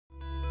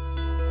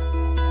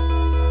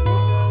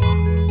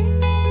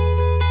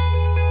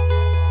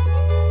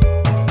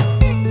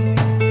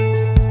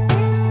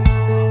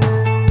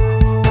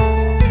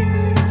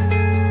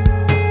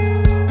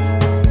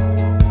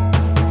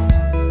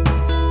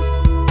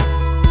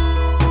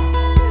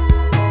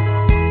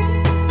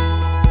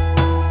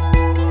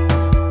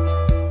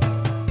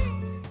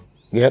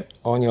Get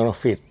on your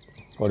feet.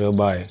 Choreo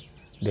by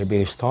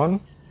Rushton.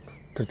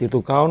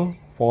 32 count,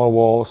 4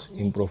 walls,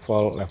 improve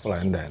level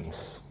line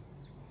dance.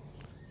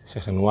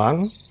 Section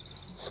 1,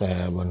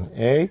 7,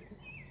 8,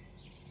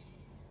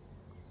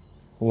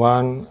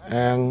 1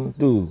 and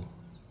 2,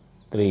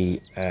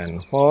 3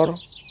 and 4,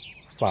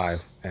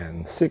 5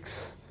 and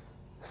 6,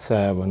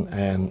 7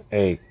 and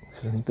 8.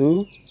 Section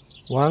 2,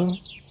 1,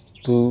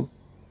 2,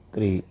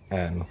 3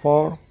 and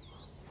 4,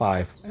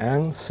 5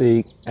 and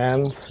 6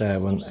 and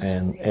 7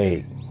 and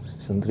 8.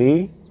 Section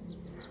 3,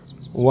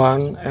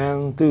 1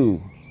 and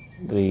 2,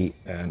 3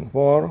 and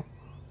 4,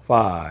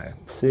 5,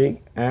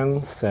 6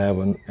 and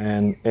 7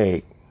 and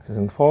 8.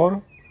 Section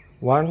 4,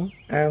 1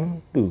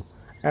 and 2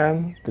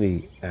 and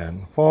 3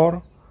 and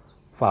 4,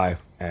 5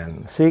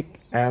 and 6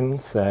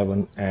 and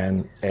 7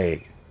 and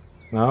 8.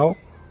 Now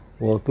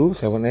wall 2,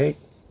 7, 8,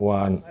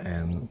 1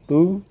 and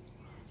 2,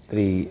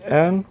 3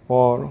 and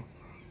 4,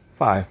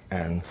 5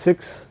 and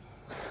 6,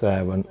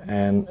 7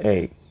 and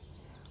 8.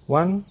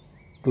 1,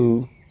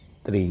 2,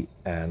 3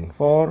 and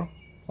 4,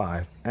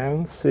 5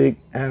 and 6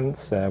 and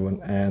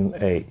 7 and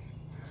 8.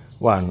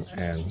 1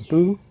 and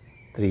 2,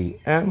 3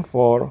 and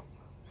 4,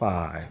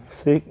 5,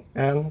 6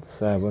 and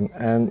 7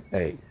 and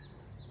 8.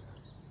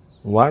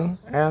 1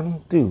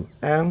 and 2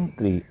 and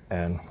 3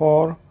 and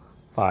 4,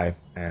 5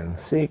 and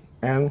 6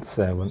 and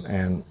 7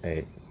 and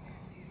 8.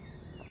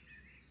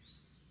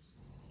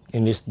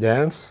 In this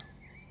dance,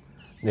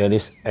 there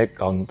is 8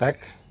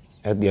 contact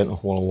at the end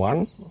of wall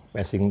 1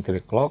 facing 3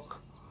 o'clock,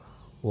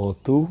 wall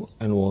 2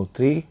 and wall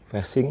 3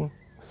 facing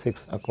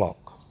 6 o'clock.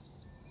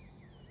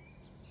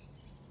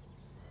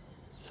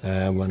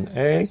 7,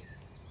 8,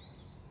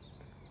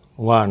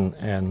 1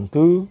 and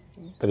 2,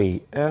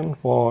 3 and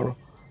 4,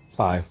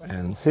 5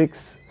 and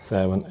 6,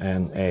 7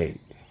 and 8.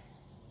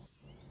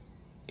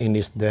 In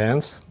this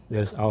dance,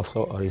 there is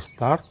also a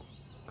restart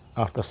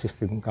after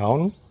 16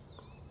 count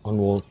on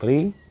wall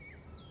 3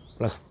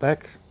 plus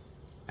stack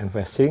and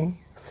facing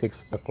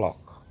 6 o'clock.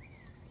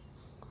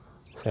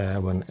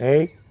 7,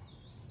 8,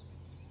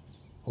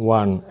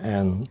 1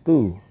 and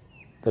 2,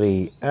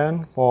 3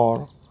 and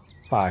 4,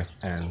 5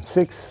 and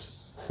 6,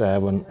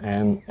 7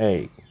 and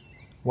 8.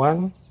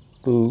 1,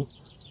 2,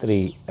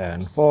 3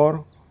 and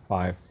 4,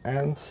 5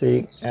 and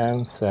 6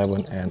 and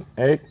 7 and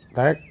 8.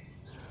 Tag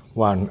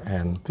 1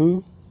 and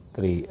 2,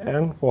 3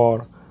 and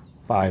 4,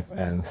 5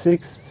 and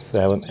 6,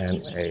 7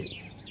 and 8.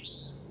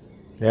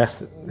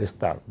 That's the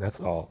start. That's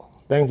all.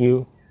 Thank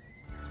you.